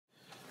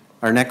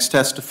Our next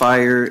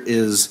testifier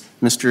is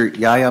Mr.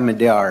 Yahya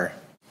Madar.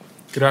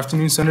 Good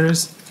afternoon,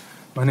 Senators.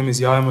 My name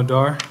is Yahya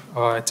Madar.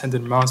 I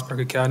attended Mounts Park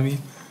Academy,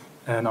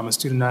 and I'm a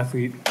student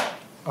athlete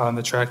on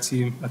the track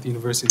team at the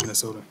University of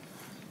Minnesota.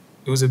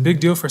 It was a big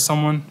deal for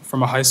someone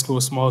from a high school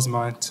as small as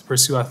mine to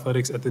pursue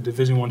athletics at the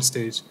Division I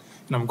stage,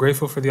 and I'm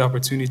grateful for the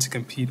opportunity to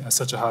compete at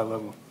such a high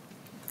level.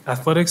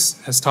 Athletics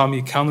has taught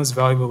me countless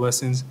valuable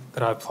lessons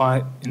that I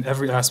apply in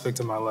every aspect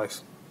of my life.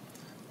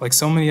 Like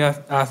so many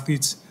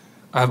athletes,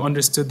 I have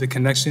understood the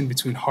connection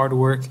between hard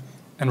work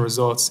and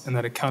results, and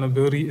that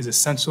accountability is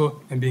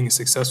essential in being a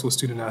successful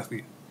student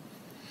athlete.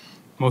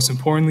 Most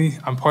importantly,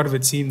 I'm part of a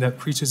team that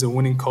preaches a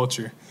winning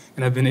culture,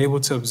 and I've been able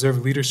to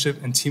observe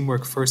leadership and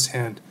teamwork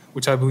firsthand,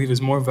 which I believe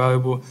is more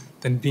valuable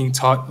than being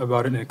taught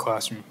about it in a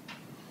classroom.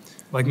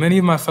 Like many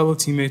of my fellow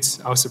teammates,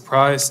 I was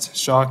surprised,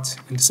 shocked,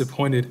 and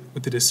disappointed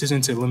with the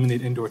decision to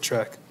eliminate indoor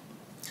track.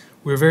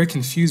 We were very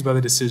confused by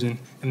the decision,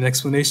 and the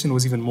explanation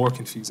was even more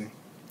confusing.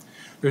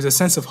 There's a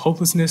sense of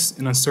hopelessness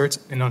and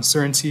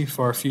uncertainty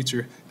for our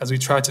future as we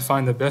try to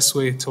find the best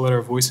way to let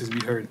our voices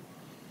be heard.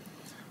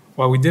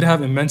 While we did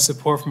have immense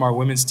support from our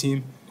women's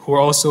team, who are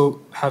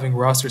also having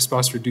roster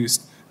spots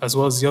reduced, as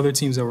well as the other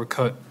teams that were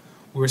cut,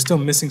 we were still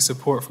missing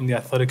support from the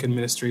athletic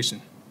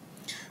administration.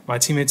 My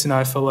teammates and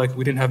I felt like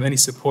we didn't have any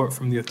support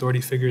from the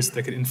authority figures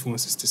that could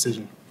influence this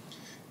decision.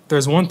 If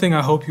there's one thing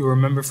I hope you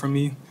remember from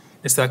me,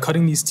 it's that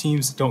cutting these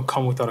teams don't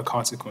come without a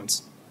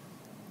consequence.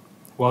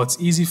 While it's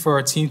easy for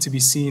our team to be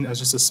seen as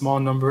just a small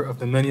number of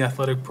the many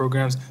athletic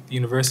programs the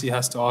university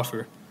has to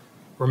offer,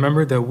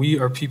 remember that we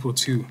are people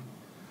too.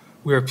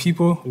 We are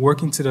people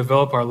working to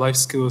develop our life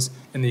skills,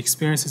 and the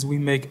experiences we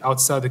make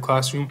outside the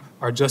classroom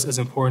are just as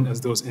important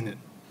as those in it.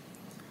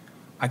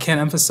 I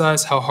can't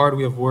emphasize how hard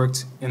we have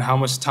worked and how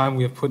much time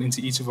we have put into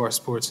each of our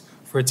sports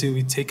for it to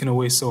be taken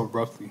away so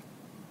abruptly.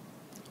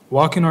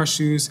 Walk in our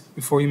shoes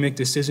before you make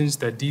decisions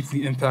that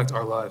deeply impact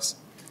our lives.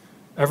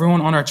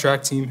 Everyone on our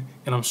track team,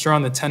 and I'm sure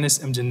on the tennis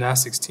and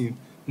gymnastics team,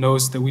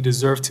 knows that we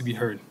deserve to be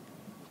heard.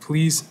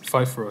 Please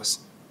fight for us.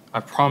 I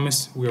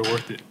promise we are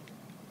worth it.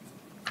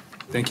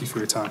 Thank you for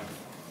your time.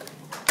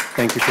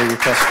 Thank you for your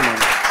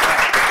testimony.